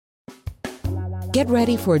Get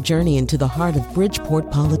ready for a journey into the heart of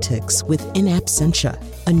Bridgeport politics with In Absentia,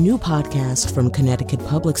 a new podcast from Connecticut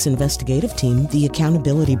Public's investigative team, The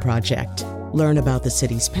Accountability Project. Learn about the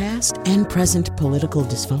city's past and present political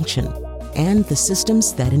dysfunction and the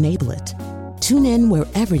systems that enable it. Tune in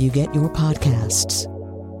wherever you get your podcasts.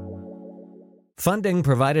 Funding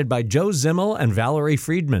provided by Joe Zimmel and Valerie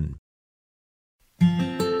Friedman.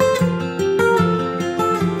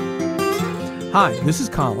 Hi, this is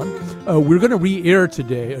Colin. We're going to re-air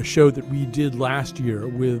today a show that we did last year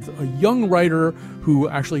with a young writer who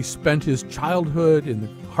actually spent his childhood in the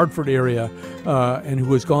Hartford area and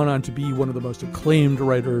who has gone on to be one of the most acclaimed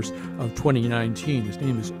writers of 2019. His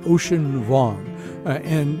name is Ocean Vuong.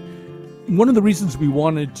 And one of the reasons we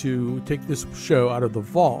wanted to take this show out of the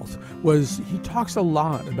vault was he talks a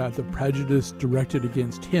lot about the prejudice directed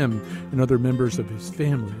against him and other members of his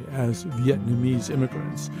family as Vietnamese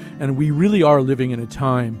immigrants. And we really are living in a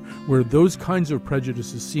time where those kinds of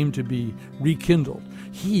prejudices seem to be rekindled.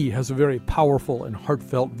 He has a very powerful and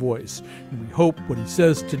heartfelt voice, and we hope what he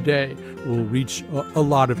says today will reach a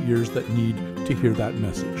lot of ears that need to hear that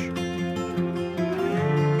message.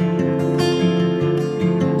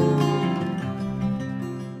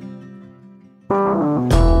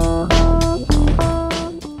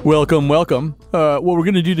 Welcome. What we're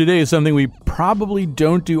going to do today is something we probably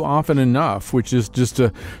don't do often enough, which is just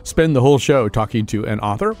to spend the whole show talking to an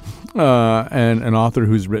author, and an author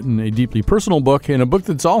who's written a deeply personal book, and a book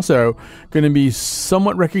that's also going to be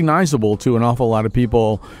somewhat recognizable to an awful lot of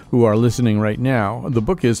people who are listening right now. The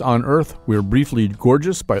book is On Earth, We're Briefly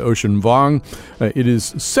Gorgeous by Ocean Vuong. It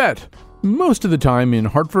is set most of the time in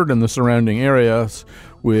Hartford and the surrounding areas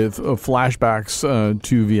with flashbacks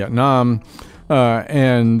to Vietnam. But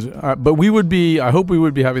I hope we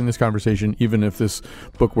would be having this conversation even if this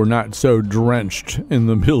book were not so drenched in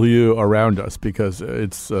the milieu around us, because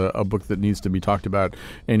it's a book that needs to be talked about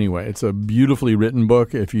anyway. It's a beautifully written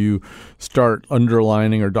book. If you start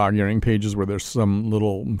underlining or dog-earing pages where there's some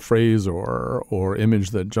little phrase or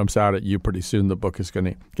image that jumps out at you, pretty soon the book is going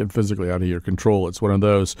to get physically out of your control. It's one of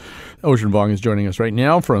those. Ocean Vuong is joining us right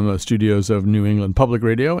now from the studios of New England Public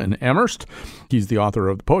Radio in Amherst. He's the author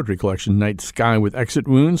of the poetry collection Night Sky with Exit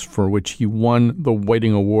Wounds, for which he won the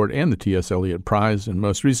Whiting Award and the T.S. Eliot Prize, and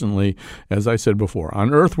most recently, as I said before,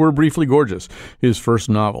 On Earth, We're Briefly Gorgeous, his first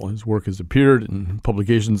novel. His work has appeared in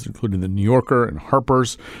publications including The New Yorker and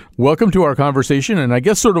Harper's. Welcome to our conversation, and I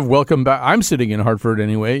guess sort of welcome back. I'm sitting in Hartford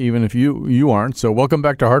anyway, even if you aren't, so welcome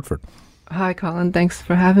back to Hartford. Hi, Colin. Thanks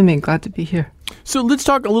for having me. Glad to be here. So let's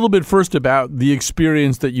talk a little bit first about the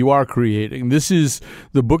experience that you are creating.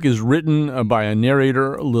 The book is written by a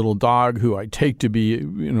narrator, a little dog, who I take to be,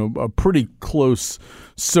 a pretty close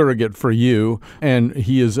surrogate for you, and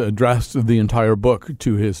he has addressed the entire book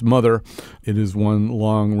to his mother. It is one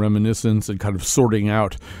long reminiscence and kind of sorting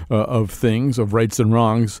out of things, of rights and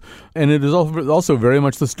wrongs, and it is also very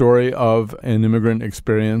much the story of an immigrant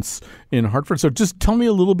experience in Hartford. So just tell me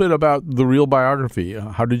a little bit about the real biography.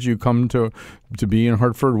 How did you come to be in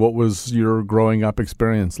Hartford? What was your growing up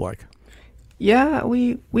experience like? Yeah,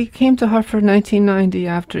 we came to Hartford in 1990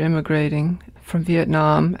 after immigrating from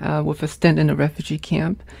Vietnam with a stint in a refugee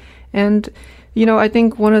camp. And, I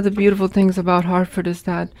think one of the beautiful things about Hartford is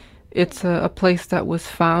that it's a place that was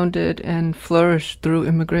founded and flourished through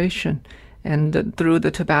immigration and through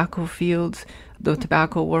the tobacco fields, the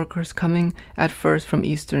tobacco workers coming at first from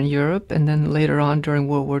Eastern Europe, and then later on during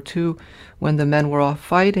World War II, when the men were off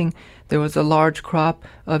fighting, there was a large crop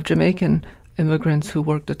of Jamaican immigrants who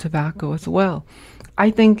worked the tobacco as well. I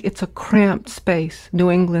think it's a cramped space. New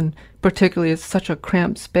England particularly is such a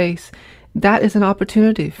cramped space. That is an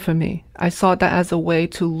opportunity for me. I saw that as a way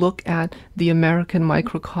to look at the American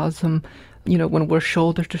microcosm, when we're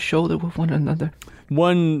shoulder to shoulder with one another.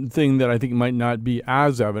 One thing that I think might not be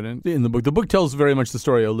as evident in the book tells very much the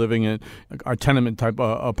story of living in a tenement-type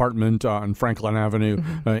apartment on Franklin Avenue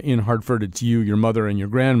in Hartford. It's you, your mother, and your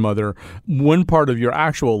grandmother. One part of your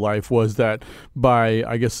actual life was that by,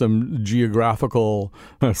 I guess, some geographical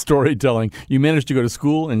storytelling, you managed to go to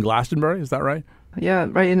school in Glastonbury. Is that right? Yeah,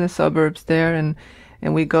 right in the suburbs there. And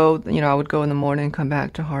we go, I would go in the morning and come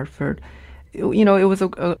back to Hartford. It was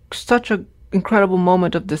such a incredible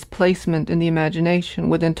moment of displacement in the imagination.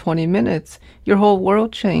 Within 20 minutes, your whole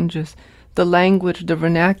world changes. The language, the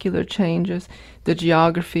vernacular changes, the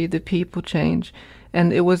geography, the people change.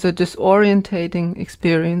 And it was a disorientating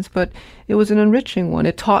experience, but it was an enriching one.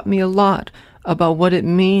 It taught me a lot about what it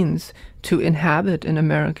means to inhabit an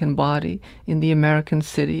American body in the American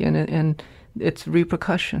city and its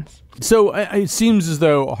repercussions. So it seems as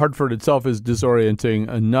though Hartford itself is disorienting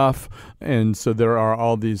enough, and so there are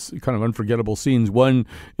all these kind of unforgettable scenes. One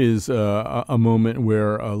is a moment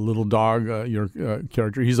where a little dog, your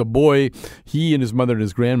character, he's a boy. He and his mother and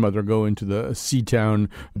his grandmother go into the Seatown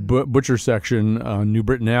butcher section on New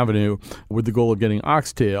Britain Avenue with the goal of getting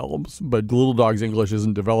oxtails, but the little dog's English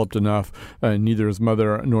isn't developed enough. Neither his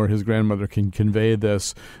mother nor his grandmother can convey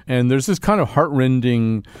this. And there's this kind of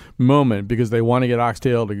heart-rending moment because they want to get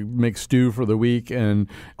oxtail to make stew for the week, and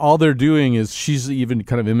all they're doing is she's even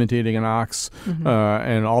kind of imitating an ox,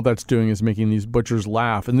 and all that's doing is making these butchers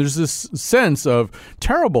laugh. And there's this sense of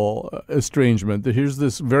terrible estrangement that here's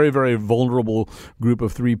this very, very vulnerable group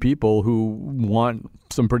of three people who want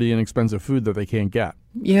some pretty inexpensive food that they can't get.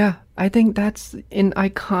 Yeah, I think that's an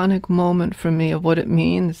iconic moment for me of what it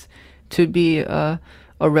means to be a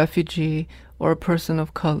refugee or a person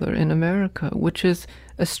of color in America, which is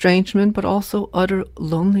estrangement, but also utter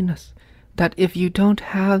loneliness. That if you don't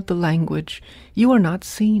have the language, you are not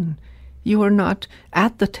seen. You are not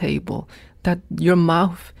at the table. That your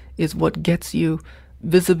mouth is what gets you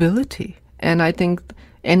visibility. And I think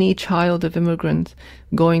any child of immigrants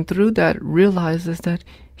going through that realizes that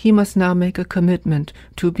he must now make a commitment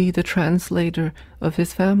to be the translator of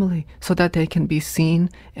his family so that they can be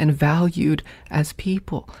seen and valued as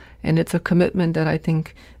people. And it's a commitment that I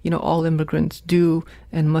think, all immigrants do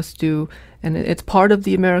and must do. And it's part of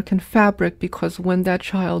the American fabric because when that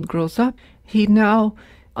child grows up, he now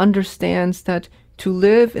understands that to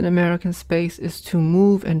live in American space is to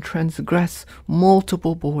move and transgress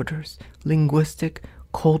multiple borders, linguistic,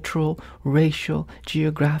 cultural, racial,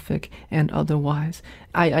 geographic, and otherwise.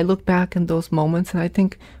 I look back in those moments and I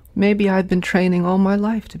think maybe I've been training all my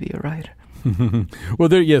life to be a writer.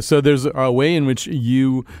 Well, so there's a way in which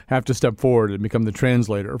you have to step forward and become the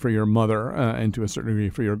translator for your mother and to a certain degree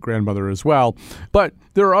for your grandmother as well. But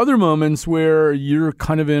there are other moments where you're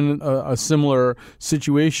kind of in a similar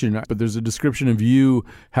situation, but there's a description of you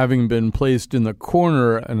having been placed in the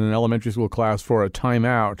corner in an elementary school class for a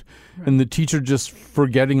timeout, and the teacher just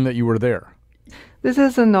forgetting that you were there. This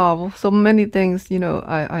is a novel, so many things,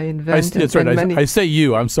 I invented. That's right. I say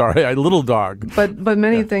you. I'm sorry. A little dog. But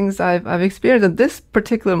many things I've experienced. And this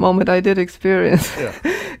particular moment I did experience.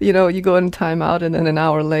 Yeah. You go in time out, and then an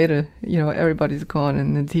hour later, everybody's gone,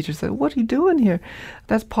 and the teacher said, "What are you doing here?"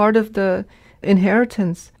 That's part of the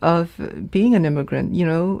inheritance of being an immigrant.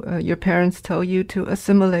 Your parents tell you to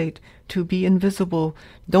assimilate, to be invisible.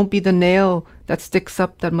 Don't be the nail that sticks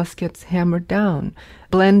up that must get hammered down.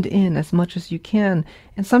 Blend in as much as you can.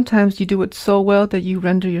 And sometimes you do it so well that you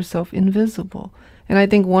render yourself invisible. And I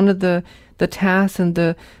think one of the tasks and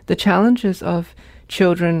the challenges of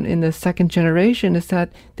children in the second generation is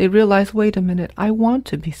that they realize, wait a minute, I want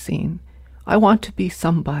to be seen. I want to be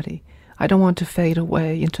somebody. I don't want to fade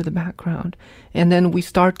away into the background. And then we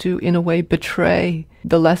start to, in a way, betray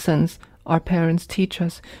the lessons our parents teach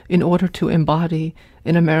us in order to embody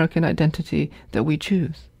an American identity that we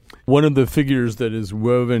choose. One of the figures that is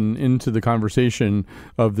woven into the conversation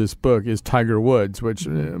of this book is Tiger Woods, which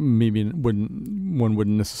maybe one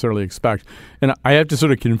wouldn't necessarily expect. And I have to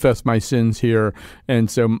sort of confess my sins here.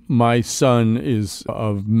 And so my son is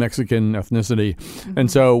of Mexican ethnicity. Mm-hmm.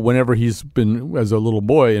 And so whenever he's been, as a little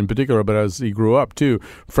boy in particular, but as he grew up too,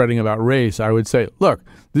 fretting about race, I would say, look,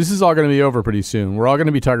 this is all going to be over pretty soon. We're all going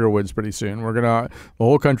to be Tiger Woods pretty soon. The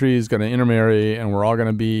whole country is going to intermarry, and we're all going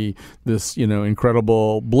to be this,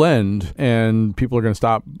 incredible blend, and people are going to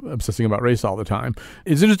stop obsessing about race all the time.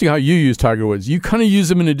 It's interesting how you use Tiger Woods. You kind of use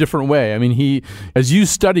him in a different way. I mean, as you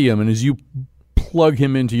study him and as you plug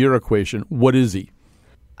him into your equation, what is he?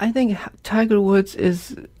 I think Tiger Woods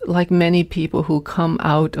is like many people who come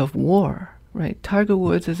out of war, right? Tiger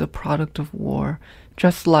Woods is a product of war,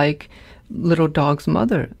 just like Little Dog's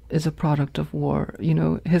mother is a product of war.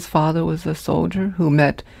 His father was a soldier who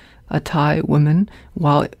met a Thai woman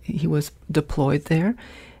while he was deployed there.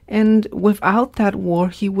 And without that war,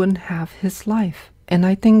 he wouldn't have his life. And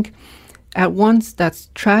I think at once that's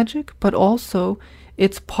tragic, but also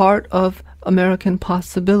it's part of American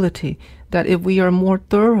possibility that if we are more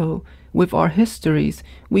thorough with our histories,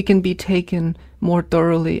 we can be taken more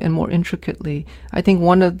thoroughly and more intricately. I think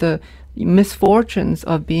one of the misfortunes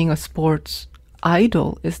of being a sports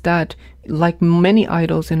idol is that, like many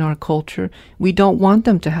idols in our culture, we don't want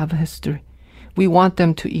them to have a history. We want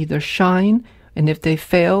them to either shine, and if they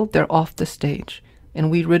fail, they're off the stage.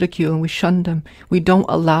 And we ridicule and we shun them. We don't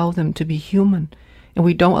allow them to be human, and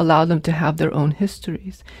we don't allow them to have their own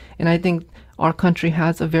histories. And I think our country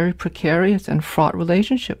has a very precarious and fraught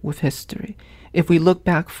relationship with history. If we look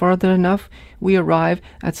back further enough, we arrive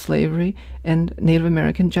at slavery and Native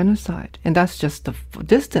American genocide. And that's just the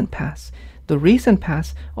distant past. The recent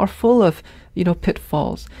past are full of,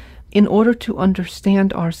 pitfalls. In order to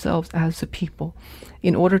understand ourselves as a people,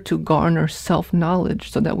 in order to garner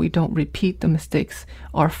self-knowledge so that we don't repeat the mistakes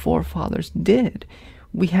our forefathers did,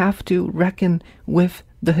 we have to reckon with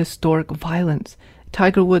the historic violence.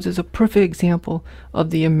 Tiger Woods is a perfect example of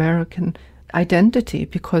the American identity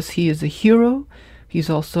because he is a hero. He's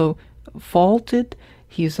also faulted.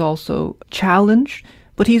 He's also challenged,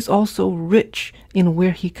 but he's also rich in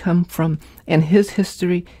where he come from. And his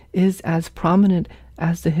history is as prominent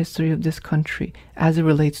as the history of this country as it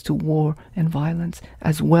relates to war and violence,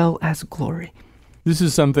 as well as glory. This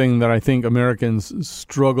is something that I think Americans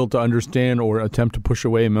struggle to understand or attempt to push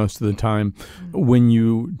away most of the time when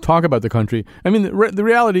you talk about the country. I mean, the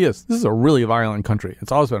reality is this is a really violent country.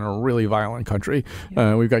 It's always been a really violent country.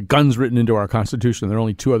 Yeah. We've got guns written into our Constitution. There are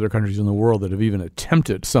only 2 other countries in the world that have even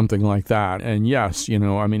attempted something like that. And yes,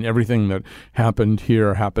 everything that happened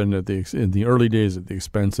here happened in the early days at the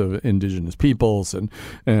expense of indigenous peoples, and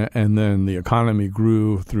then the economy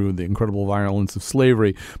grew through the incredible violence of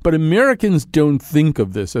slavery. But Americans don't think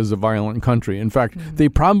of this as a violent country. In fact, they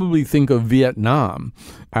probably think of Vietnam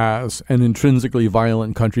as an intrinsically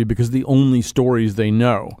violent country because the only stories they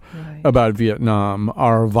know about Vietnam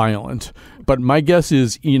are violent. But my guess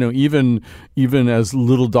is, even as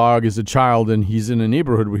Little Dog is a child and he's in a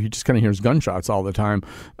neighborhood where he just kind of hears gunshots all the time,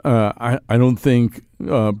 I don't think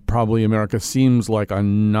probably America seems like a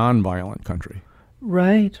nonviolent country.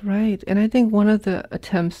 Right. And I think one of the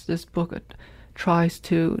attempts this book tries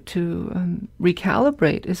to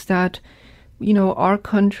recalibrate is that, our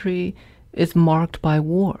country is marked by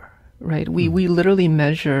war, right? We literally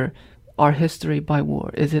measure our history by war.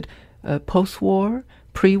 Is it post-war,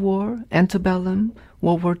 pre-war, antebellum,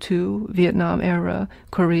 World War II, Vietnam era,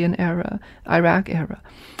 Korean era, Iraq era?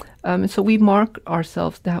 So we mark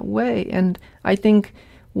ourselves that way. And I think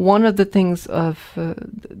one of the things of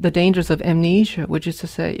the dangers of amnesia, which is to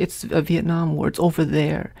say it's a Vietnam War, it's over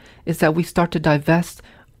there, is that we start to divest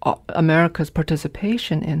America's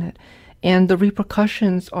participation in it. And the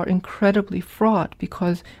repercussions are incredibly fraught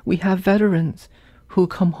because we have veterans who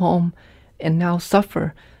come home and now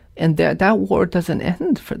suffer. And that war doesn't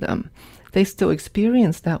end for them. They still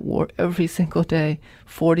experience that war every single day,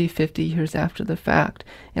 40, 50 years after the fact.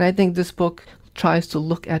 And I think this book tries to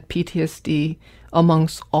look at PTSD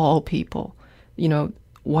amongst all people,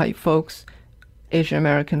 white folks, Asian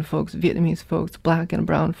American folks, Vietnamese folks, black and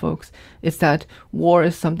brown folks. It's that war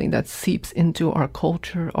is something that seeps into our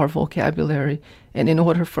culture, our vocabulary. And in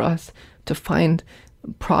order for us to find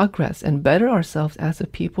progress and better ourselves as a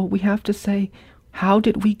people, we have to say, how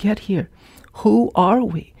did we get here? Who are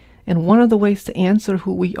we? And one of the ways to answer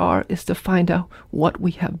who we are is to find out what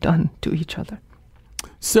we have done to each other.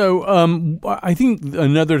 So I think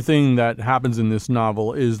another thing that happens in this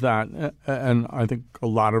novel is that, and I think a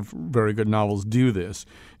lot of very good novels do this,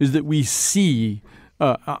 is that we see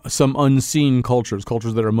some unseen cultures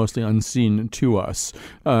that are mostly unseen to us.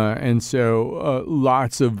 And so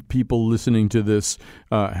lots of people listening to this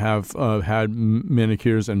have had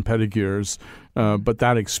manicures and pedicures, but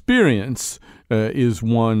that experience is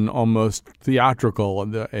one almost theatrical.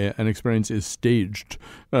 An experience is staged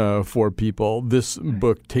for people. This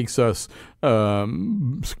book takes us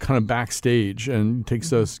kind of backstage and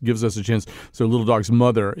gives us a chance. So Little Dog's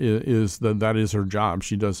mother that is her job.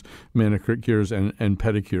 She does manicures and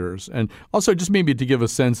pedicures. And also just maybe to give a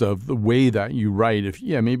sense of the way that you write,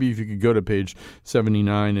 maybe if you could go to page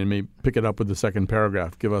 79 and maybe pick it up with the second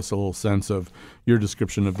paragraph, give us a little sense of your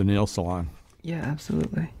description of the nail salon. Yeah,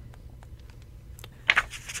 absolutely.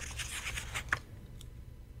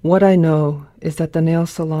 What I know is that the nail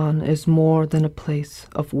salon is more than a place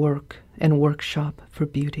of work and workshop for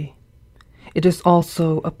beauty. It is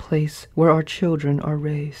also a place where our children are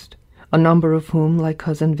raised, a number of whom, like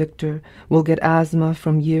Cousin Victor, will get asthma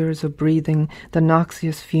from years of breathing the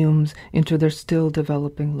noxious fumes into their still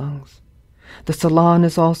developing lungs. The salon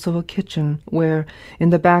is also a kitchen where, in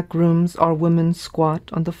the back rooms, our women squat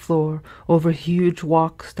on the floor over huge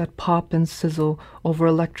woks that pop and sizzle over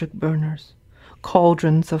electric burners.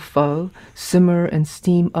 Cauldrons of pho simmer and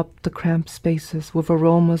steam up the cramped spaces with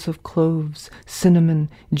aromas of cloves, cinnamon,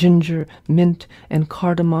 ginger, mint, and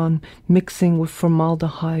cardamom mixing with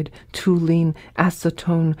formaldehyde, toluene,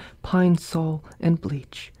 acetone, pine sol, and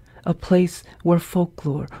bleach. a place where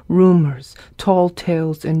folklore, rumors, tall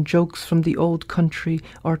tales, and jokes from the old country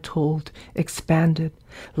are told, expanded,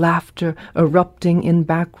 laughter erupting in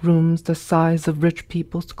back rooms the size of rich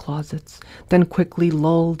people's closets, then quickly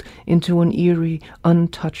lulled into an eerie,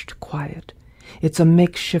 untouched quiet. It's a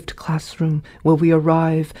makeshift classroom where we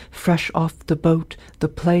arrive fresh off the boat, the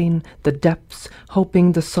plane, the depths,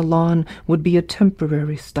 hoping the salon would be a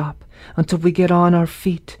temporary stop until we get on our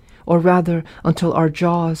feet, or rather until our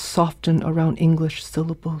jaws soften around English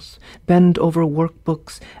syllables, bend over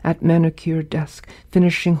workbooks at manicure desk,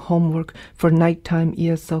 finishing homework for nighttime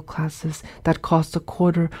ESL classes that cost a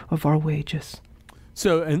quarter of our wages.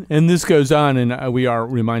 So, and this goes on, and we are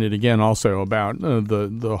reminded again also about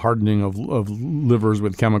the hardening of livers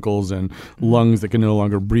with chemicals and lungs that can no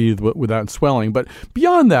longer breathe without swelling. But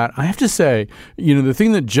beyond that, I have to say, the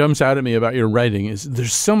thing that jumps out at me about your writing is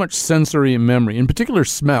there's so much sensory memory, in particular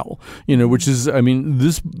smell, which is,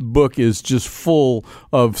 this book is just full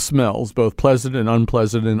of smells, both pleasant and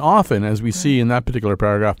unpleasant, and often, as we see in that particular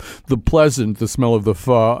paragraph, the pleasant, the smell of the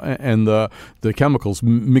pho, and the chemicals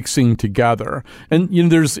mixing together. And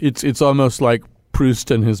it's almost like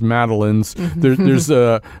Proust and his Madeleines. There's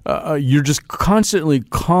you're just constantly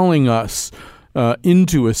calling us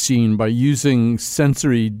into a scene by using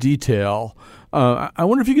sensory detail. I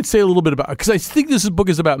wonder if you could say a little bit about, because I think this book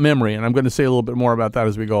is about memory, and I'm going to say a little bit more about that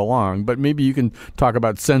as we go along. But maybe you can talk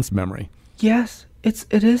about sense memory. Yes. It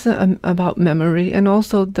is about memory, and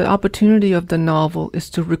also the opportunity of the novel is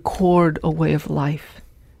to record a way of life.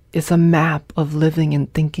 It's a map of living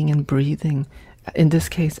and thinking and breathing. In this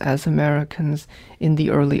case, as Americans in the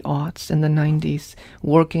early aughts, in the 90s,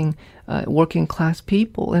 working class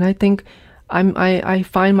people. And I think I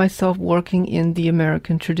find myself working in the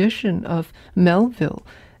American tradition of Melville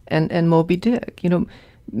and Moby Dick.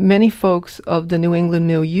 Many folks of the New England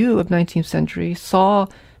milieu of 19th century saw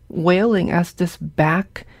whaling as this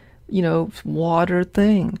back, water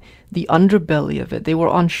thing, the underbelly of it. They were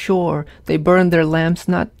on shore. They burned their lamps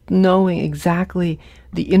not knowing exactly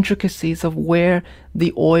the intricacies of where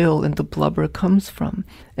the oil and the blubber comes from.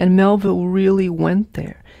 And Melville really went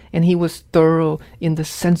there, and he was thorough in the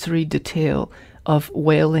sensory detail of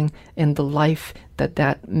whaling and the life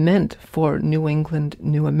that meant for New England,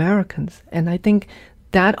 New Americans. And I think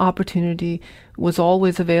that opportunity was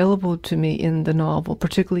always available to me in the novel,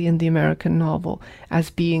 particularly in the American novel, as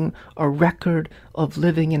being a record of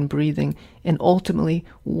living and breathing, and ultimately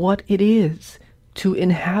what it is to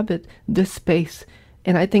inhabit this space.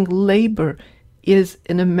 And I think labor is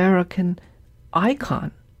an American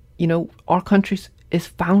icon. Our country is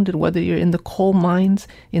founded, whether you're in the coal mines,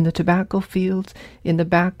 in the tobacco fields, in the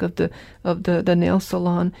back of the nail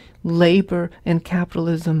salon, labor and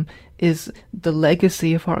capitalism is the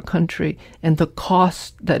legacy of our country, and the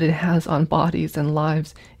cost that it has on bodies and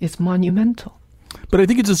lives is monumental. But I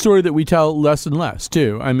think it's a story that we tell less and less,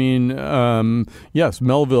 too. Yes,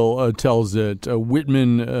 Melville tells it.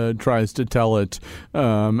 Whitman tries to tell it.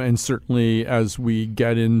 And certainly as we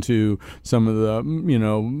get into some of the,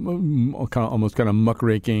 almost kind of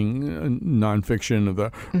muckraking nonfiction of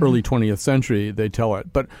the early 20th century, they tell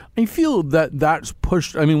it. But I feel that that's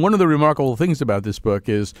pushed. One of the remarkable things about this book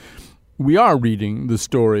is we are reading the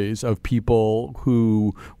stories of people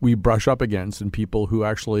who we brush up against and people who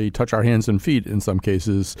actually touch our hands and feet in some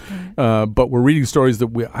cases. But we're reading stories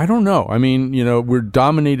that I don't know. We're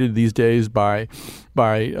dominated these days by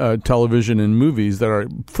television and movies that are,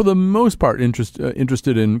 for the most part,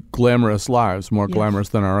 interested in glamorous lives, more glamorous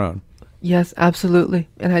than our own. Yes, absolutely.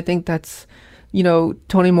 And I think that's,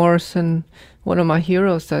 Toni Morrison, one of my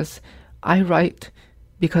heroes, says, I write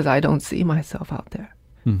because I don't see myself out there.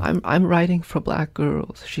 I'm writing for black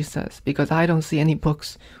girls, she says, because I don't see any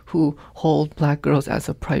books who hold black girls as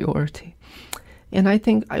a priority. And I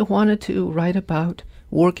think I wanted to write about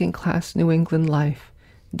working class New England life,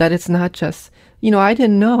 that it's not just, I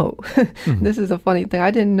didn't know. This is a funny thing.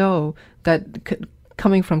 I didn't know that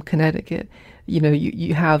coming from Connecticut,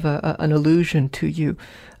 you have an allusion to you,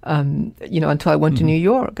 until I went to New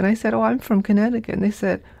York. And I said, I'm from Connecticut. And they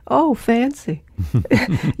said, oh, fancy.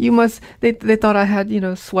 You must, they thought I had,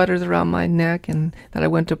 sweaters around my neck and that I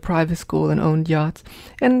went to private school and owned yachts.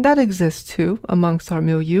 And that exists too amongst our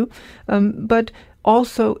milieu. But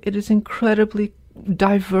also it is incredibly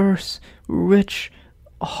diverse, rich,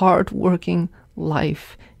 hard-working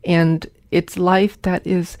life. And it's life that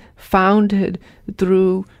is founded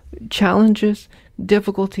through challenges,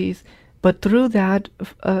 difficulties, but through that,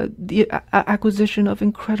 the acquisition of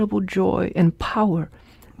incredible joy and power,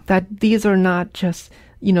 that these are not just,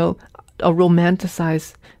 a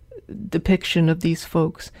romanticized depiction of these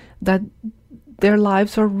folks, that their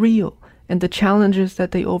lives are real and the challenges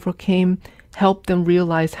that they overcame helped them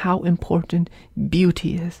realize how important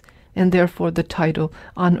beauty is. And therefore the title,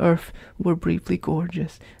 On Earth We're Briefly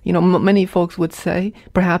Gorgeous. You know, many folks would say,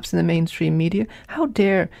 perhaps in the mainstream media, how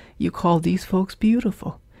dare you call these folks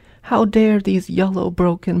beautiful? How dare these yellow,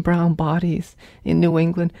 broken, brown bodies in New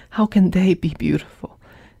England, how can they be beautiful?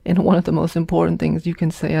 And one of the most important things you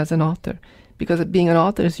can say as an author, because being an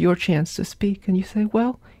author is your chance to speak, and you say,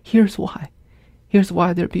 well, here's why. Here's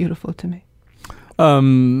why they're beautiful to me.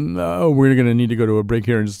 We're going to need to go to a break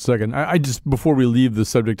here in just a second. I just, before we leave the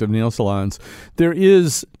subject of nail salons, there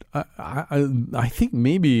is, I think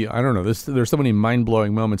maybe, I don't know, there's so many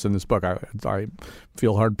mind-blowing moments in this book. I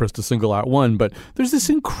feel hard-pressed to single out one, but there's this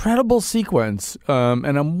incredible sequence,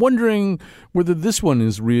 and I'm wondering whether this one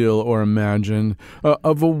is real or imagined,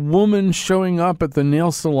 of a woman showing up at the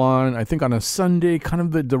nail salon, I think on a Sunday, kind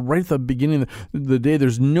of right at the beginning of the day.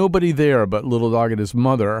 There's nobody there but little dog and his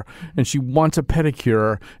mother, and she wants a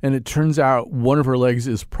pedicure, and it turns out one of her legs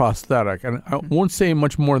is prosthetic. And I won't say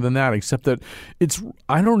much more than that, except that it's,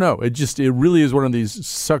 I don't know, it really is one of these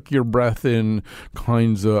suck your breath in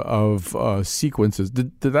kinds of sequences.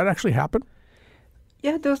 Did that actually happen?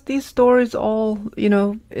 Yeah, these stories all, you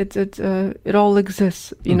know, it all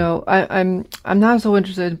exists. You know, I'm not so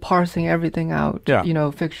interested in parsing everything out. Yeah. You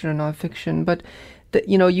know, fiction or nonfiction, but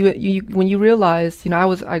you know, you when you realize, you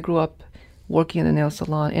know, I grew up working in a nail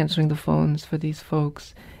salon, answering the phones for these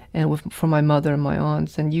folks, and for my mother and my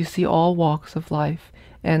aunts, and you see all walks of life,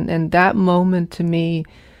 and that moment to me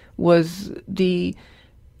was in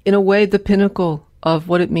a way the pinnacle of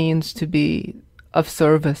what it means to be of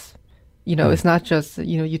service. You know, it's not just,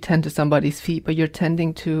 you know, you tend to somebody's feet, but you're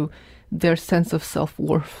tending to their sense of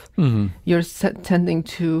self-worth. Mm-hmm. You're tending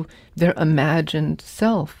to their imagined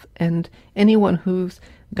self. And anyone who's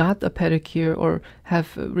got a pedicure or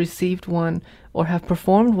have received one or have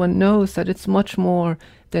performed one knows that it's much more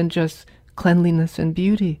than just cleanliness and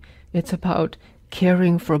beauty. It's about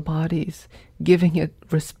caring for bodies, giving it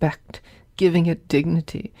respect, giving it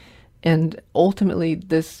dignity. And ultimately,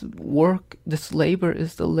 this work, this labor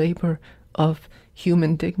is the labor of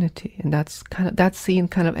human dignity. And that scene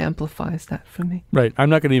kind of amplifies that for me. Right. I'm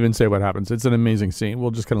not going to even say what happens. It's an amazing scene. We'll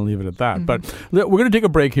just kind of leave it at that. Mm-hmm. But we're going to take a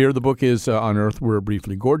break here. The book is On Earth We're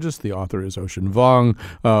Briefly Gorgeous. The author is Ocean Vuong.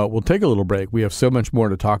 We'll take a little break. We have so much more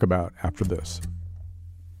to talk about after this.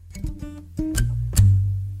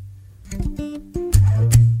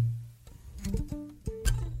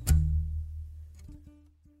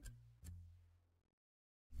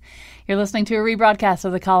 You're listening to a rebroadcast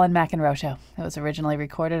of the Colin McEnroe Show. It was originally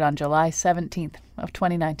recorded on July 17th of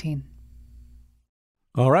 2019.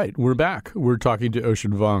 All right, we're back. We're talking to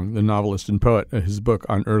Ocean Vuong, the novelist and poet. His book,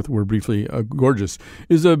 On Earth We're Briefly Gorgeous,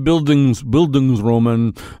 is a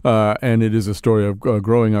Bildungsroman, and it is a story of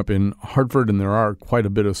growing up in Hartford, and there are quite a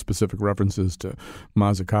bit of specific references to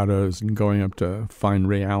Mazzucato's and going up to find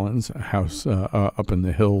Ray Allen's house up in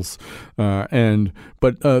the hills. And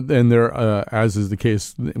there, as is the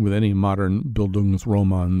case with any modern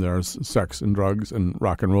Bildungsroman, there's sex and drugs and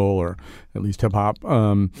rock and roll, or at least hip-hop.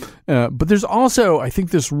 But there's also, I think,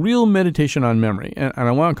 this real meditation on memory. And I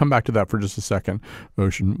want to come back to that for just a second,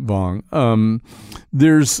 Ocean Vuong.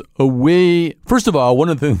 There's a way, first of all, one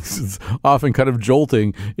of the things that's often kind of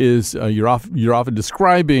jolting is you're often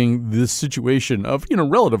describing this situation of, you know,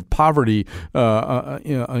 relative poverty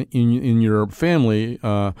in your family,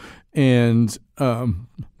 and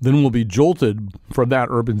then we'll be jolted from that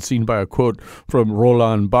urban scene by a quote from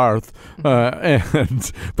Roland Barthes.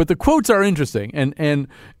 But the quotes are interesting,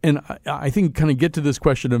 and I think kind of get to this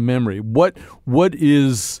question of memory. What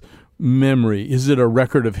is memory? Is it a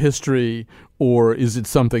record of history, or is it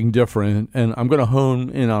something different? And I'm going to hone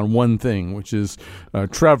in on one thing, which is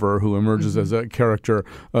Trevor, who emerges as a character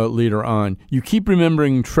later on. You keep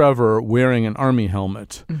remembering Trevor wearing an army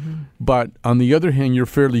helmet, but on the other hand, you're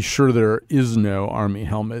fairly sure there is no army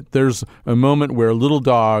helmet. There's a moment where little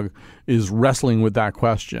dog is wrestling with that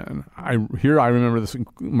question. I remember this,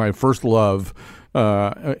 my first love,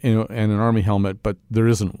 and an army helmet, but there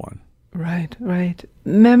isn't one. Right.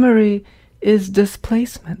 Memory is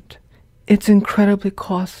displacement. It's incredibly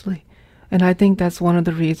costly. And I think that's one of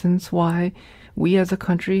the reasons why we as a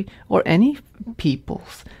country, or any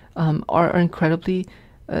peoples, are incredibly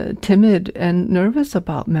timid and nervous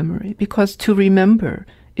about memory. Because to remember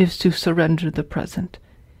is to surrender the present.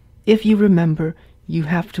 If you remember, you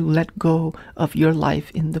have to let go of your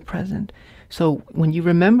life in the present. So when you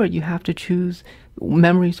remember, you have to choose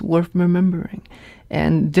memories worth remembering.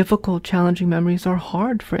 And difficult, challenging memories are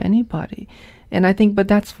hard for anybody. And I think, but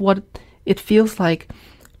that's what it feels like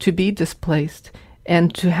to be displaced.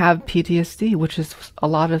 and to have PTSD, which is a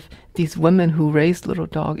lot of these women who raised Little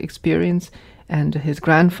Dog experience, and his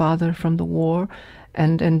grandfather from the war,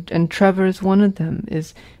 and Trevor is one of them,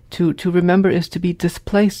 is to remember is to be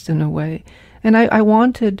displaced in a way. And I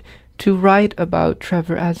wanted to write about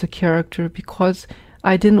Trevor as a character because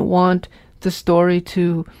I didn't want the story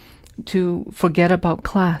to forget about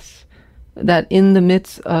class, that in the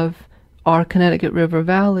midst of our Connecticut River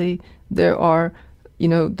Valley, there are,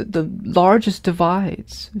 the largest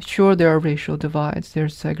divides. Sure, there are racial divides,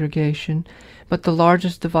 there's segregation, but the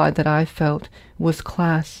largest divide that I felt was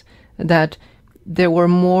class, that there were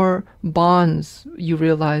more bonds, you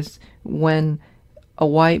realize, when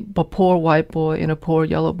a poor white boy and a poor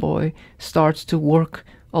yellow boy starts to work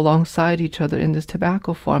alongside each other in this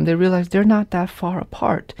tobacco farm. They realize they're not that far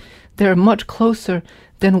apart. They're much closer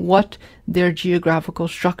than what their geographical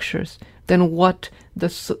structures, than what the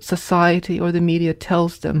society or the media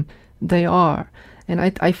tells them they are. And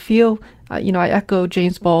I feel, I echo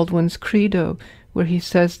James Baldwin's credo, where he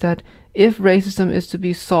says that if racism is to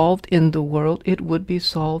be solved in the world, it would be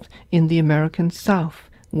solved in the American South,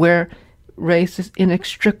 where race is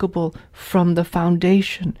inextricable from the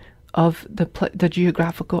foundation of the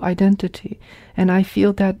geographical identity. And I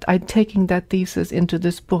feel that I'm taking that thesis into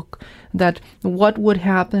this book, that what would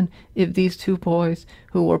happen if these two boys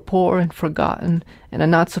who were poor and forgotten and are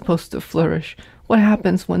not supposed to flourish, what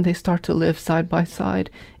happens when they start to live side by side,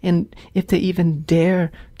 and if they even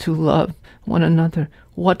dare to love one another,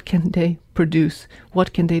 what can they produce,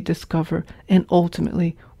 what can they discover, and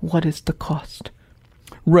ultimately, what is the cost?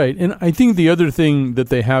 Right. And I think the other thing that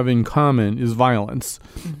they have in common is violence,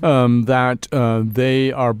 that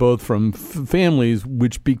they are both from families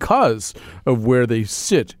which, because of where they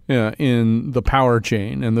sit in the power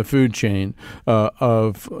chain and the food chain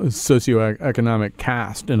of socioeconomic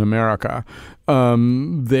caste in America,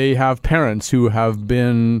 they have parents who have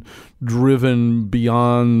been driven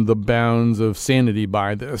beyond the bounds of sanity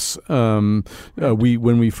by this. When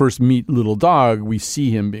we first meet Little Dog, we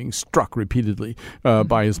see him being struck repeatedly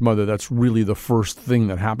by his mother. That's really the first thing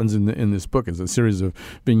that happens in this book, is a series of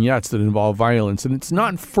vignettes that involve violence. And it's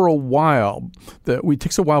not for a while that it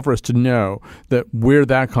takes a while for us to know that where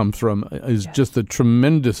that comes from is just the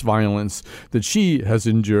tremendous violence that she has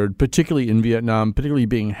endured, particularly in Vietnam, particularly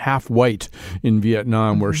being half white in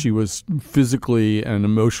Vietnam, where she was physically and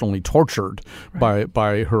emotionally tortured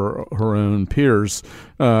by her own peers.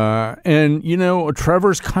 And,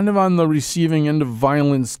 Trevor's kind of on the receiving end of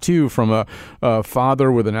violence, too, from a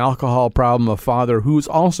father with an alcohol problem, a father who's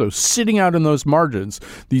also sitting out in those margins.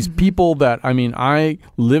 These people that, I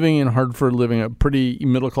living in Hartford, living a pretty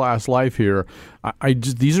middle-class life here,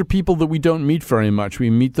 these are people that we don't meet very much. We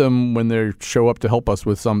meet them when they show up to help us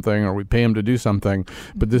with something, or we pay them to do something.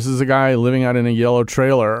 But this is a guy living out in a yellow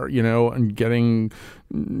trailer, and getting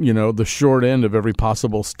the short end of every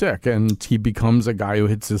possible stick, and he becomes a guy who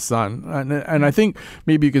hits his son. And I think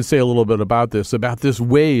maybe you can say a little bit about this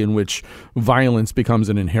way in which violence becomes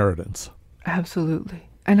an inheritance. Absolutely.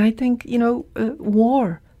 And I think,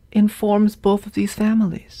 war informs both of these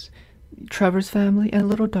families, Trevor's family and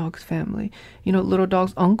Little Dog's family. Little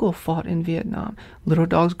Dog's uncle fought in Vietnam. Little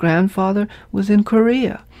Dog's grandfather was in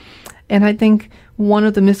Korea. And I think one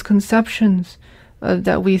of the misconceptions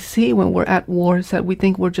that we see when we're at war is that we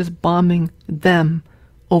think we're just bombing them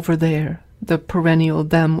over there, the perennial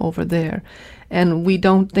them over there. And we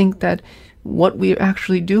don't think that what we're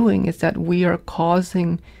actually doing is that we are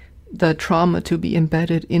causing the trauma to be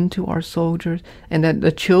embedded into our soldiers, and that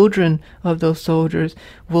the children of those soldiers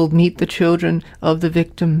will meet the children of the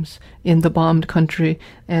victims in the bombed country,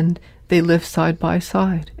 and they live side by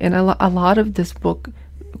side. And a lot of this book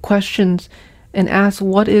questions and asks,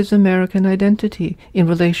 what is American identity in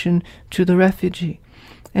relation to the refugee?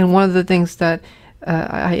 And one of the things that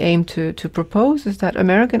I aim to propose is that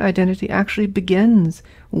American identity actually begins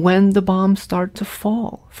when the bombs start to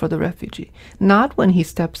fall for the refugee, not when he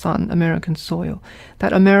steps on American soil.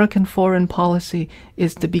 That American foreign policy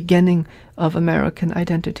is the beginning of American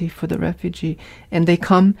identity for the refugee. And they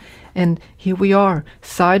come, and here we are,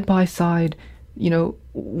 side by side.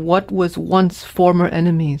 What was once former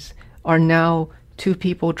enemies are now two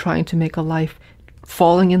people trying to make a life,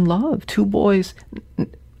 falling in love, two boys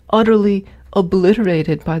utterly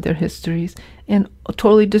obliterated by their histories and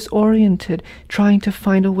totally disoriented, trying to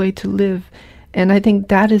find a way to live. And I think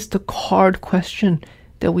that is the hard question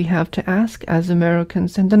that we have to ask as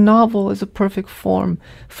Americans. And the novel is a perfect form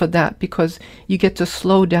for that, because you get to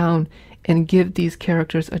slow down and give these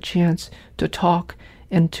characters a chance to talk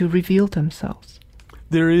and to reveal themselves.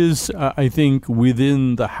 There is, I think,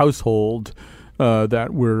 within the household,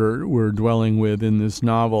 that we're dwelling with in this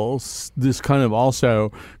novel. This kind of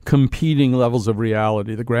also competing levels of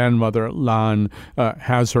reality. The grandmother Lan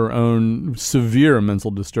has her own severe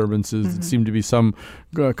mental disturbances that seem to be some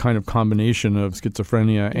kind of combination of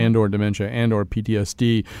schizophrenia and or dementia and or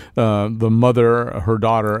PTSD. The mother, her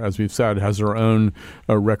daughter, as we've said, has her own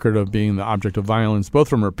record of being the object of violence, both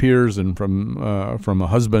from her peers and from a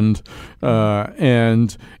husband.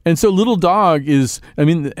 And so Little Dog is,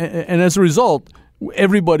 and as a result,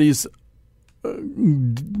 everybody's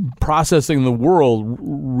processing the world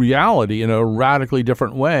reality in a radically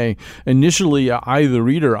different way. Initially, I, the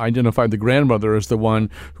reader, identified the grandmother as the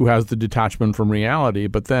one who has the detachment from reality.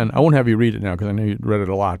 But then, I won't have you read it now because I know you read it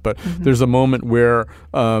a lot. But there's a moment where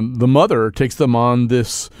the mother takes them on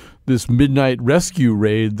this midnight rescue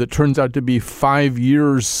raid that turns out to be 5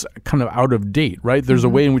 years kind of out of date, right? There's a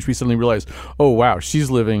way in which we suddenly realize, oh, wow,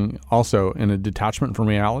 she's living also in a detachment from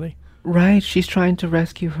reality. Right. She's trying to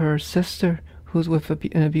rescue her sister who's with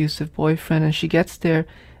an abusive boyfriend, and she gets there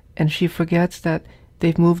and she forgets that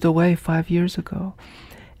they've moved away 5 years ago.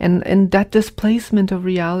 And that displacement of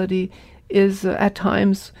reality is at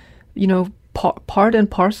times, part and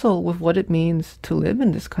parcel with what it means to live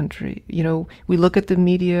in this country. We look at the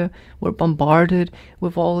media, we're bombarded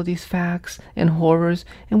with all of these facts and horrors,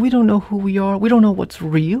 and we don't know who we are. We don't know what's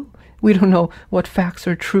real. We don't know what facts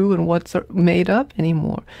are true and what's made up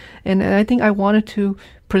anymore. And I think I wanted to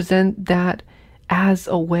present that as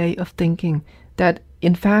a way of thinking, that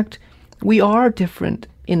in fact we are different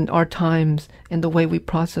in our times and the way we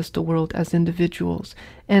process the world as individuals.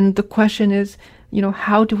 And the question is,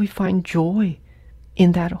 how do we find joy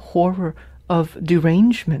in that horror of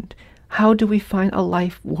derangement? How do we find a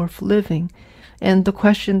life worth living? And the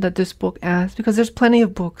question that this book asks, because there's plenty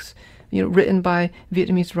of books written by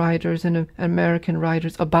Vietnamese writers and American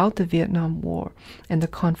writers about the Vietnam War and the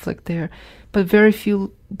conflict there, but very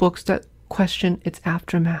few books that question its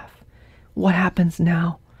aftermath. What happens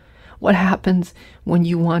now? What happens when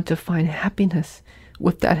you want to find happiness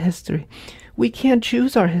with that history? We can't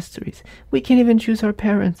choose our histories. We can't even choose our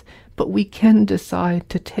parents, but we can decide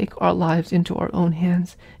to take our lives into our own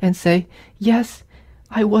hands and say, yes,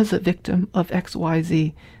 I was a victim of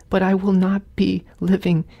XYZ, but I will not be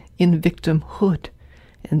living in victimhood.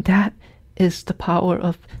 And that is the power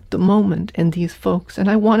of the moment and these folks. And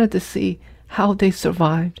I wanted to see how they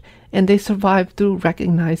survived. And they survived through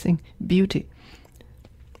recognizing beauty.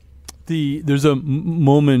 There's a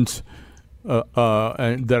moment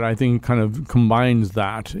that I think kind of combines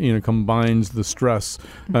that, combines the stress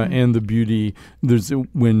and the beauty. There's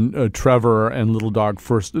when Trevor and Little Dog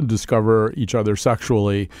first discover each other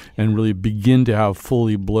sexually and really begin to have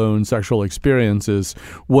fully blown sexual experiences.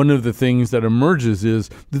 One of the things that emerges is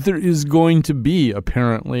that there is going to be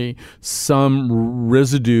apparently some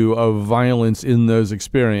residue of violence in those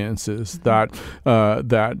experiences, that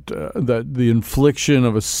the infliction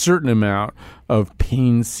of a certain amount of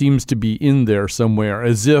pain seems to be in there somewhere,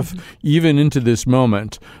 as if even into this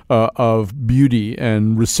moment of beauty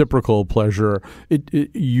and reciprocal pleasure,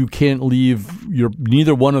 you can't leave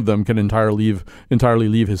neither one of them can entirely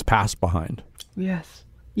leave his past behind.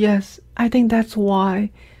 Yes. I think that's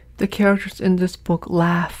why the characters in this book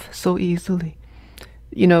laugh so easily,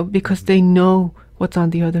 because they know what's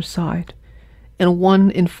on the other side, and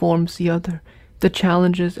one informs the other. The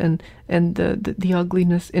challenges and the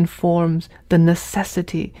ugliness informs the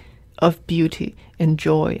necessity of beauty and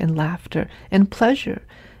joy and laughter and pleasure.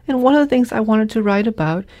 And one of the things I wanted to write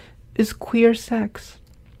about is queer sex.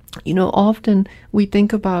 Often we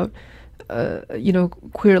think about,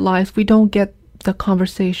 queer life. We don't get the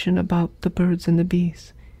conversation about the birds and the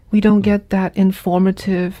bees. We don't get that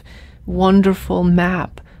informative, wonderful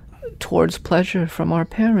map towards pleasure from our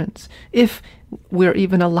parents, if we're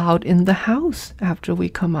even allowed in the house after we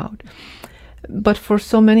come out. But for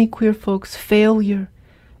so many queer folks, failure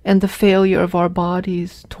and the failure of our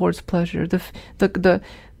bodies towards pleasure, the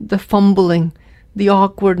fumbling, the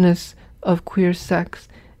awkwardness of queer sex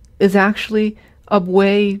is actually a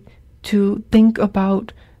way to think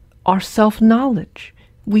about our self-knowledge.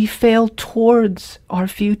 We fail towards our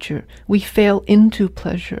future. We fail into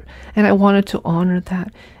pleasure. And I wanted to honor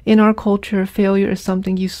that. In our culture, failure is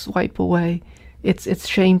something you swipe away. It's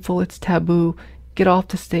shameful, it's taboo. Get off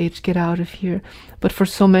the stage, get out of here. But for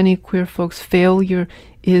so many queer folks, failure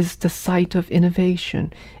is the site of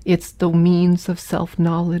innovation. It's the means of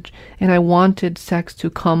self-knowledge. And I wanted sex to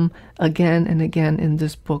come again and again in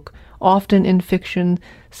this book. Often in fiction,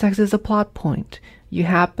 sex is a plot point. You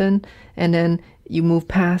happen, and then you move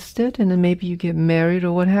past it, and then maybe you get married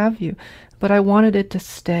or what have you. But I wanted it to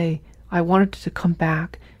stay. I wanted it to come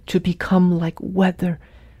back, to become like weather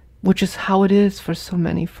which is how it is for so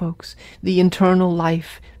many folks. The internal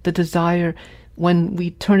life, the desire, when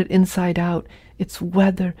we turn it inside out, it's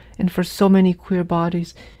weather. And for so many queer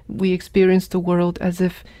bodies, we experience the world as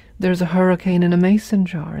if there's a hurricane in a mason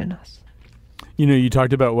jar in us. You know, you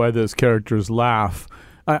talked about why those characters laugh.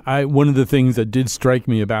 One of the things that did strike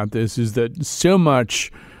me about this is that so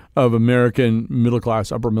much of American middle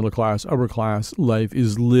class, upper class life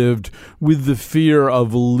is lived with the fear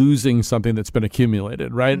of losing something that's been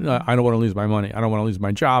accumulated, right? Mm-hmm. I don't want to lose my money. I don't want to lose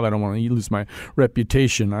my job. I don't want to lose my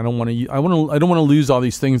reputation. I don't want to lose all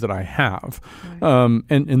these things that I have. Right.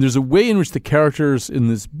 And there's a way in which the characters in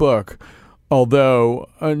this book, although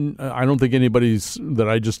I don't think anybody's that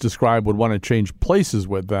I just described would want to change places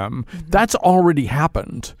with them, that's already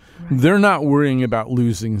happened. Right. They're not worrying about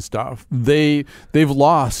losing stuff. They've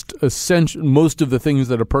lost most of the things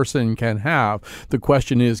that a person can have. The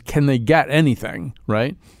question is, can they get anything,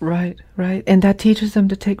 right? Right. And that teaches them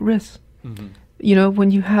to take risks. Mm-hmm. You know,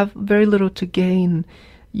 when you have very little to gain,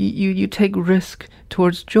 you take risk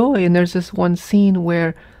towards joy. And there's this one scene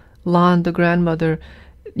where Lan, the grandmother,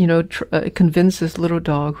 convinces little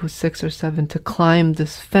dog who's 6 or 7 to climb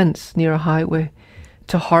this fence near a highway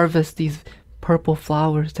to harvest these purple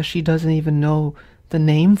flowers that she doesn't even know the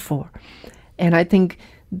name for. And I think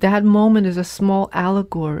that moment is a small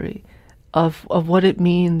allegory of what it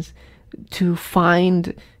means to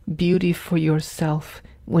find beauty for yourself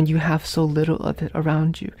when you have so little of it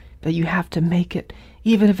around you, that you have to make it,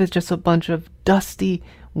 even if it's just a bunch of dusty,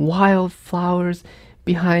 wild flowers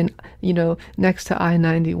behind, next to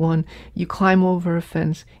I-91. You climb over a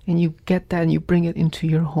fence and you get that and you bring it into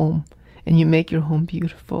your home and you make your home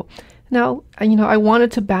beautiful. Now, I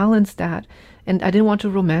wanted to balance that, and I didn't want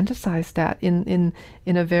to romanticize that in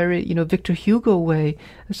a very, Victor Hugo way.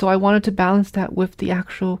 So I wanted to balance that with the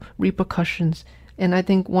actual repercussions. And I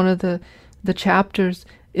think one of the chapters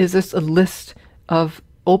is just a list of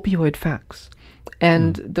opioid facts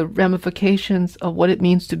and the ramifications of what it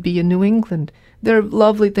means to be in New England. There are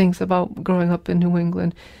lovely things about growing up in New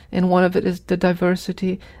England, and one of it is the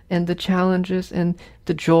diversity and the challenges and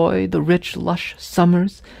the joy, the rich, lush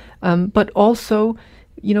summers. But also,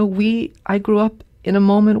 I grew up in a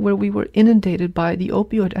moment where we were inundated by the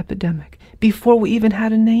opioid epidemic before we even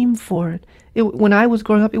had a name for it. When I was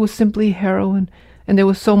growing up, it was simply heroin, and there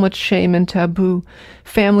was so much shame and taboo.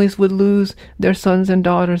 Families would lose their sons and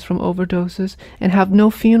daughters from overdoses and have no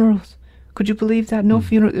funerals. Could you believe that? No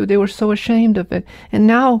funeral. They were so ashamed of it. And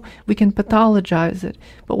now we can pathologize it.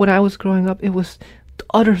 But when I was growing up, it was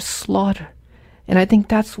utter slaughter. And I think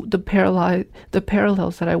that's the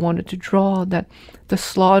parallels that I wanted to draw, that the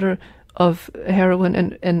slaughter of heroin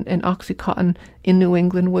and Oxycontin in New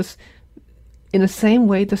England was, in the same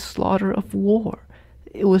way, the slaughter of war.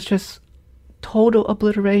 It was just total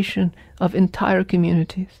obliteration of entire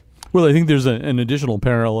communities. Well, I think there's an additional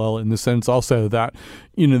parallel in the sense also that,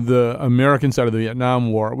 the American side of the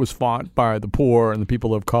Vietnam War was fought by the poor and the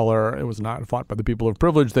people of color. It was not fought by the people of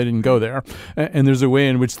privilege. They didn't go there. And there's a way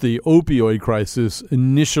in which the opioid crisis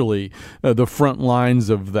initially, the front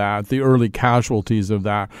lines of that, the early casualties of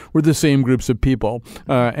that, were the same groups of people.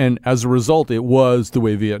 And as a result, it was the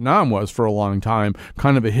way Vietnam was for a long time,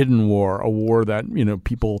 kind of a hidden war, a war that,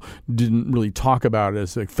 people didn't really talk about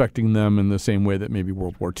as affecting them in the same way that maybe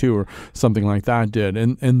World War II or something like that did.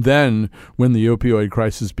 And then when the opioid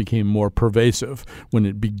crisis became more pervasive, when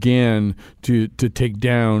it began to take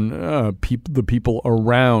down the people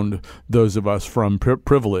around those of us from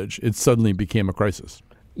privilege, it suddenly became a crisis.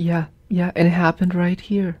 Yeah, and it happened right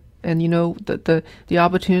here. And the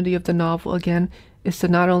opportunity of the novel again is to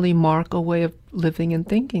not only mark a way of living and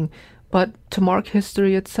thinking, but to mark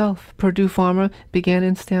history itself. Purdue Pharma began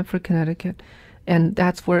in Stamford, Connecticut. And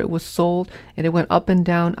that's where it was sold, and it went up and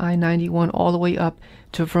down I-91 all the way up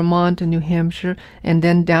to Vermont and New Hampshire, and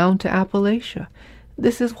then down to Appalachia.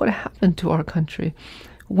 This is what happened to our country.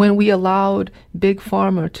 When we allowed Big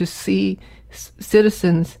Pharma to see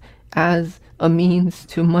citizens as a means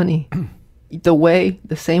to money, the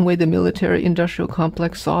same way the military-industrial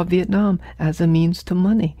complex saw Vietnam as a means to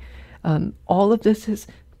money. All of this is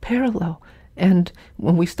parallel. And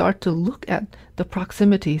when we start to look at the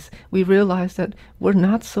proximities, we realize that we're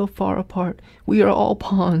not so far apart. We are all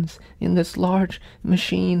pawns in this large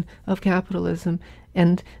machine of capitalism.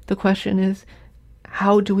 And the question is,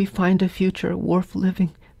 how do we find a future worth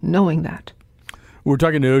living knowing that? We're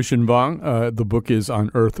talking to Ocean Vuong. The book is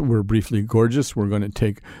On Earth, We're Briefly Gorgeous. We're going to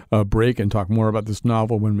take a break and talk more about this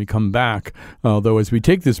novel when we come back. Although as we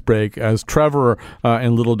take this break, as Trevor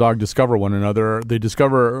and Little Dog discover one another, they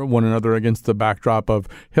discover one another against the backdrop of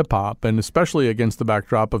hip-hop, and especially against the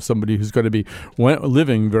backdrop of somebody who's going to be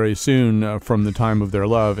living very soon from the time of their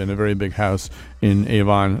love in a very big house in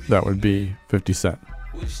Avon. That would be 50 Cent.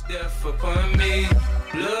 Wish death upon me,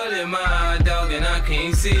 blood in my eye, dog, and I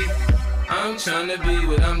can't see. I'm trying to be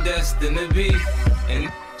what I'm destined to be, and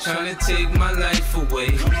trying to take my life away.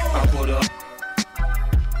 I put up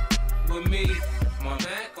with me, my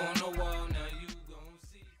back on the wall, now you gon'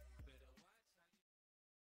 see.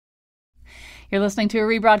 You're listening to a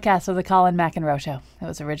rebroadcast of the Colin McEnroe Show. It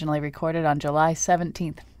was originally recorded on July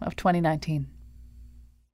 17th of 2019.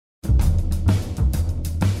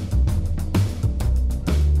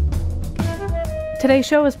 Today's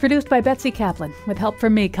show was produced by Betsy Kaplan, with help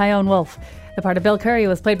from me, Kyone Wolfe. The part of Bill Curry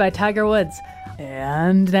was played by Tiger Woods.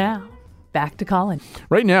 And now, back to Colin.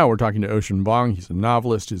 Right now, we're talking to Ocean Vuong. He's a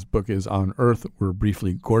novelist. His book is On Earth, We're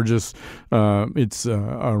Briefly Gorgeous. It's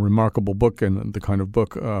a remarkable book, and the kind of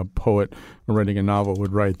book a poet writing a novel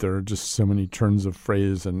would write. There are just so many turns of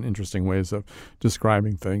phrase and interesting ways of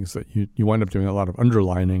describing things that you wind up doing a lot of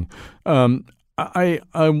underlining. I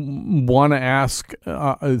want to ask,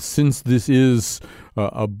 since this is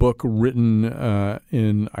a book written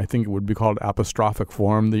in, I think it would be called apostrophic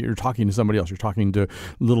form, that you're talking to somebody else. You're talking to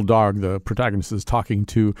Little Dog, the protagonist is talking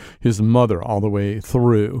to his mother all the way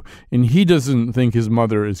through. And he doesn't think his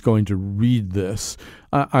mother is going to read this.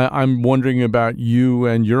 I'm wondering about you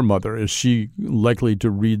and your mother. Is she likely to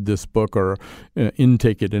read this book or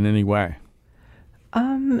intake it in any way?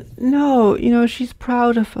 No, she's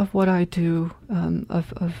proud of what I do,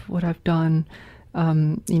 of what I've done.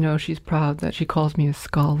 She's proud that she calls me a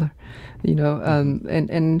scholar,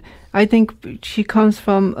 and I think she comes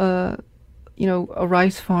from, a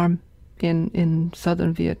rice farm in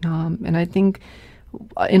southern Vietnam. And I think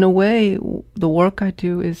in a way, the work I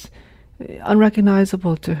do is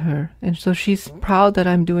unrecognizable to her, and so she's proud that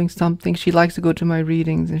I'm doing something. She likes to go to my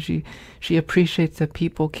readings, and she appreciates that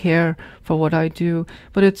people care for what I do,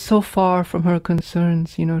 but it's so far from her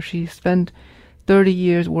concerns. She spent 30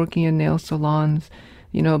 years working in nail salons,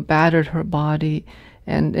 battered her body,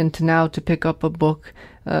 and to pick up a book,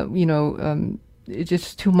 it's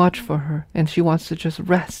just too much for her, and she wants to just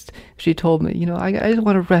rest. She told me, I just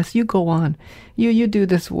want to rest. You go on. You do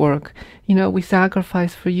this work. We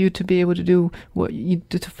sacrifice for you to be able to do what you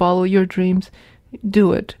do, to follow your dreams.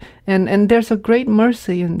 Do it. And there's a great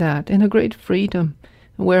mercy in that, and a great freedom,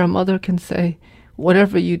 where a mother can say,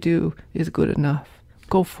 whatever you do is good enough.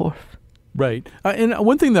 Go forth. Right. And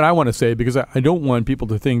one thing that I want to say, because I don't want people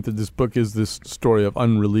to think that this book is this story of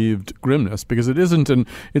unrelieved grimness, because it isn't. And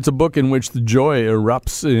it's a book in which the joy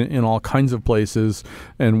erupts in all kinds of places,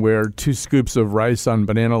 and where 2 scoops of rice on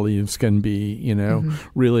banana leaves can be,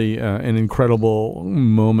 really an incredible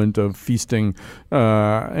moment of feasting,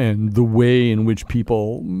 and the way in which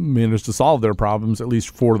people manage to solve their problems, at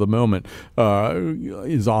least for the moment,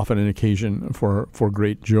 is often an occasion for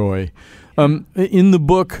great joy. In the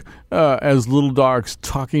book, as Little Dog's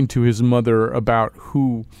talking to his mother about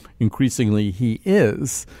who increasingly he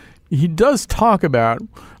is, he does talk about,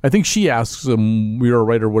 I think she asks him, you're a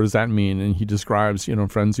writer, what does that mean? And he describes,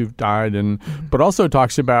 friends who've died, but also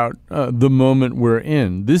talks about the moment we're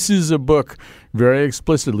in. This is a book very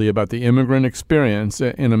explicitly about the immigrant experience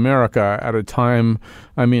in America at a time.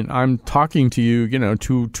 I mean, I'm talking to you,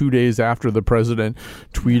 two days after the president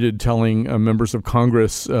tweeted telling members of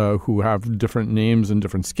Congress who have different names and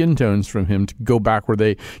different skin tones from him to go back where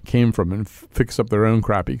they came from and fix up their own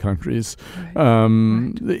crappy countries.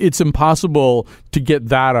 Right. It's impossible to get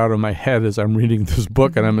that out of my head as I'm reading this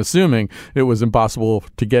book, and I'm assuming it was impossible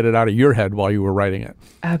to get it out of your head while you were writing it.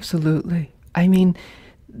 Absolutely. I mean,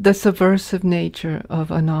 the subversive nature of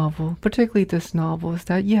a novel, particularly this novel, is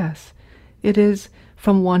that, yes, it is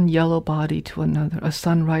from one yellow body to another, a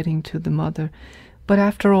son writing to the mother. But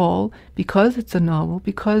after all, because it's a novel,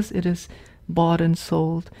 because it is bought and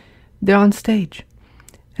sold, they're on stage,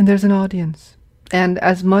 and there's an audience. And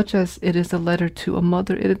as much as it is a letter to a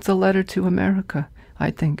mother, it's a letter to America, I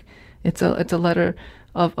think. It's a letter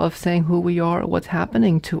of saying who we are, what's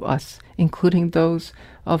happening to us, including those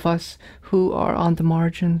of us who are on the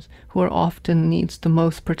margins, who are often needs the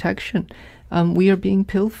most protection. We are being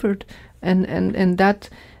pilfered, and that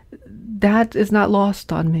is not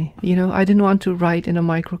lost on me. I didn't want to write in a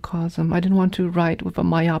microcosm. I didn't want to write with a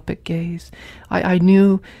myopic gaze. I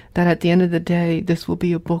knew that at the end of the day, this will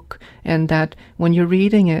be a book, and that when you're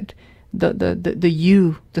reading it, the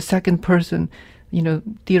you, the second person,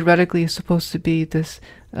 theoretically is supposed to be this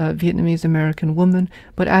Vietnamese American woman,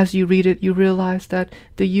 but as you read it, you realize that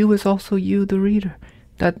the you is also you, the reader,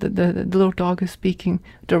 that the little dog is speaking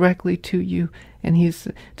directly to you, and he's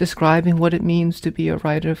describing what it means to be a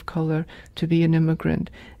writer of color, to be an immigrant,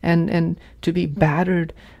 and to be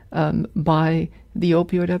battered by the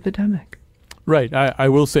opioid epidemic. Right. I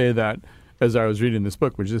will say that as I was reading this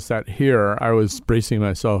book, which is sat here, I was bracing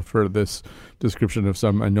myself for this description of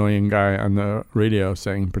some annoying guy on the radio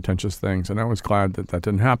saying pretentious things, and I was glad that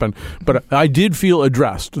didn't happen. But I did feel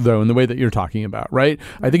addressed, though, in the way that you're talking about, right?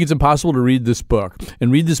 I think it's impossible to read this book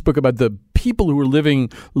about the people who are living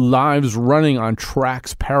lives running on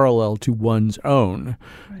tracks parallel to one's own,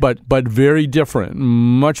 right, but very different,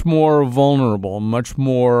 much more vulnerable, much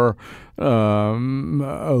more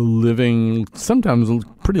living sometimes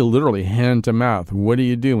pretty literally hand to mouth. What do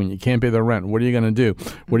you do when you can't pay the rent? What are you going to do?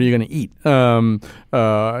 What are you going to eat?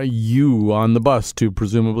 You on the bus to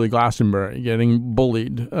presumably Glastonbury, getting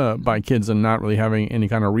bullied by kids and not really having any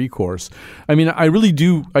kind of recourse. I mean, I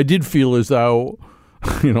did feel as though,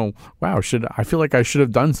 wow, I feel like I should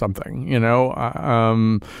have done something,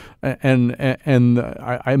 and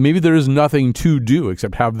maybe there is nothing to do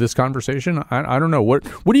except have this conversation. I don't know. What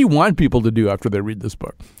do you want people to do after they read this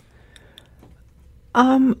book?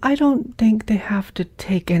 I don't think they have to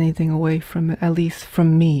take anything away from it, at least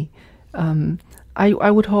from me.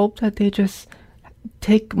 I would hope that they just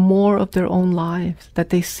take more of their own lives, that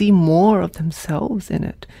they see more of themselves in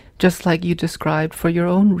it, just like you described for your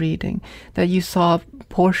own reading, that you saw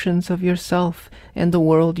portions of yourself and the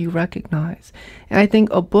world you recognize. And I think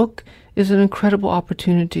a book is an incredible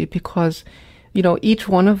opportunity because, each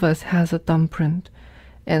one of us has a thumbprint,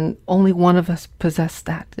 and only one of us possess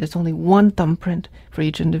that. There's only one thumbprint for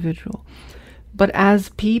each individual. But as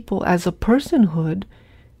people, as a personhood,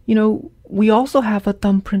 we also have a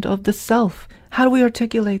thumbprint of the self. How do we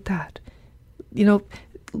articulate that?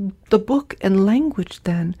 The book and language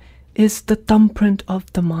then is the thumbprint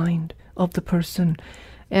of the mind of the person.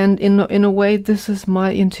 And in a way, this is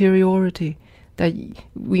my interiority, that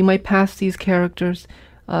we might pass these characters,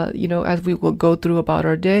 as we will go through about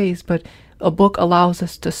our days, but a book allows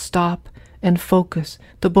us to stop and focus.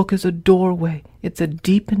 The book is a doorway. It's a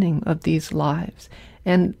deepening of these lives.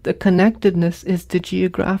 And the connectedness is the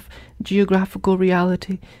geographical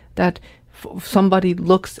reality that somebody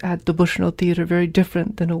looks at the Bushnell Theater very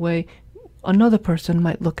different than a way another person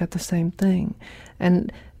might look at the same thing.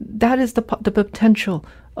 And that is the potential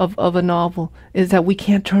of a novel, is that we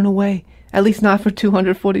can't turn away, at least not for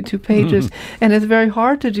 242 pages. And it's very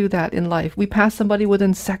hard to do that in life. We pass somebody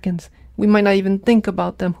within seconds. We might not even think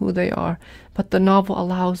about them, who they are. But the novel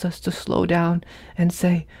allows us to slow down and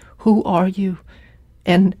say, who are you?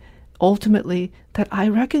 And ultimately, that I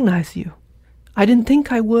recognize you. I didn't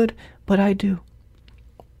think I would, but I do.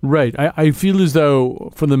 Right. I feel as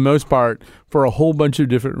though, for the most part, for a whole bunch of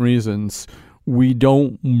different reasons, we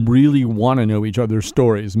don't really want to know each other's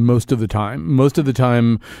stories most of the time. Most of the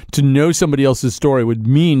time, to know somebody else's story would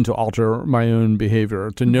mean to alter my own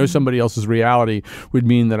behavior. To know somebody else's reality would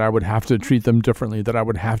mean that I would have to treat them differently, that I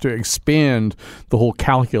would have to expand the whole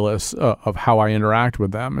calculus of how I interact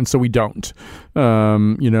with them. And so we don't.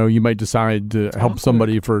 You might decide to help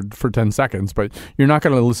somebody for 10 seconds, but you're not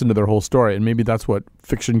going to listen to their whole story. And maybe that's what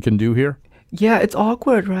fiction can do here. Yeah, it's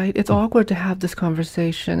awkward, right? It's awkward to have this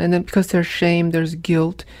conversation. And then because there's shame, there's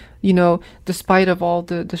guilt. Despite of all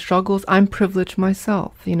the struggles, I'm privileged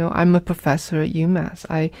myself. I'm a professor at UMass.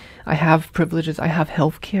 I have privileges. I have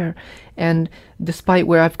health care. And despite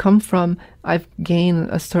where I've come from, I've gained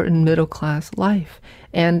a certain middle-class life.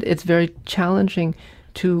 And it's very challenging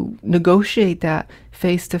to negotiate that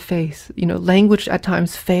face-to-face. Language at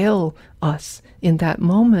times fail us in that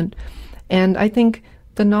moment. And I think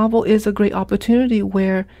the novel is a great opportunity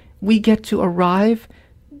where we get to arrive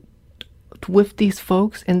with these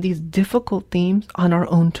folks and these difficult themes on our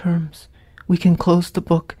own terms. We can close the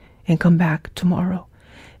book and come back tomorrow.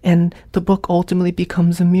 And the book ultimately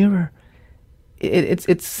becomes a mirror.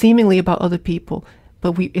 It's seemingly about other people,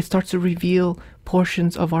 but it starts to reveal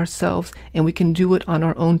portions of ourselves, and we can do it on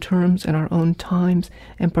our own terms and our own times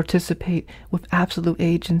and participate with absolute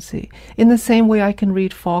agency. In the same way I can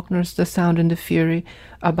read Faulkner's The Sound and the Fury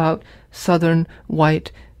about Southern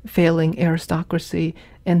white failing aristocracy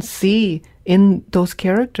and see in those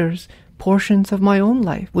characters portions of my own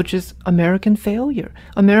life, which is American failure,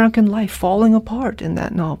 American life falling apart in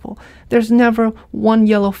that novel. There's never one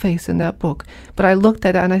yellow face in that book, but I looked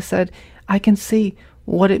at it and I said, I can see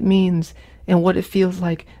what it means and what it feels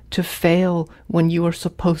like to fail when you are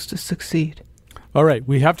supposed to succeed. All right,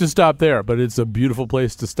 we have to stop there, but it's a beautiful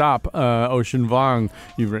place to stop. Ocean Vuong,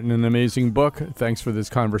 you've written an amazing book. Thanks for this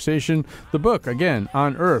conversation. The book, again,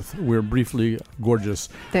 On Earth, We're Briefly Gorgeous.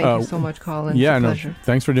 Thank you so much, Colin. Yeah, it's a pleasure.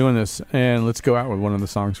 Thanks for doing this. And let's go out with one of the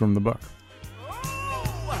songs from the book.